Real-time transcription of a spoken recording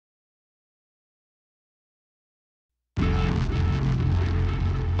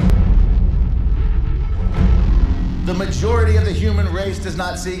The majority of the human race does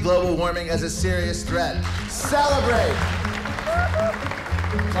not see global warming as a serious threat. Celebrate!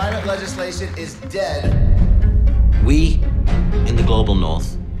 Climate legislation is dead. We, in the global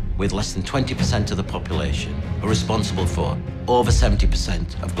north, with less than 20% of the population, are responsible for over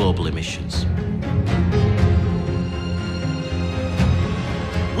 70% of global emissions.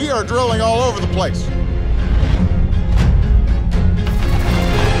 We are drilling all over the place.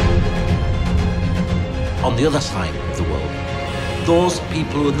 On the other side of the world, those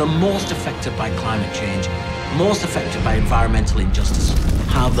people who are the most affected by climate change, most affected by environmental injustice,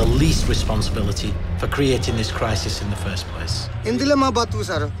 have the least responsibility for creating this crisis in the first place.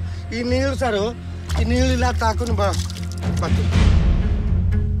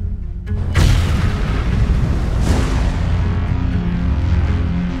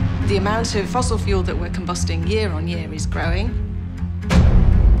 The amount of fossil fuel that we're combusting year on year is growing.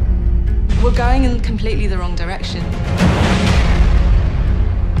 We're going in completely the wrong direction.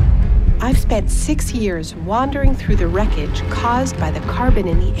 I've spent 6 years wandering through the wreckage caused by the carbon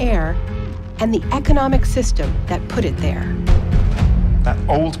in the air and the economic system that put it there. That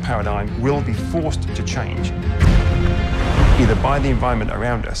old paradigm will be forced to change, either by the environment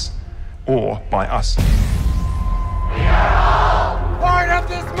around us or by us. We are all part of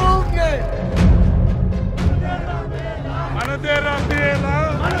this movement!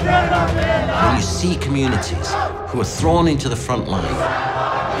 When you see communities who are thrown into the front line,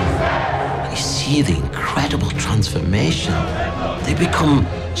 you see the incredible transformation. They become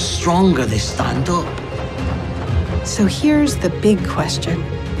stronger, they stand up. So here's the big question.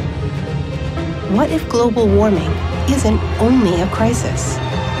 What if global warming isn't only a crisis?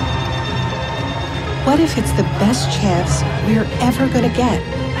 What if it's the best chance we're ever going to get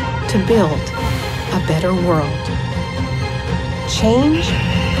to build a better world? Change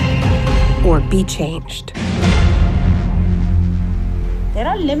or be changed? There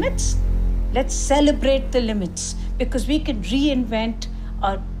are limits. Let's celebrate the limits because we can reinvent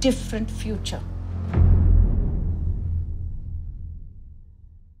a different future.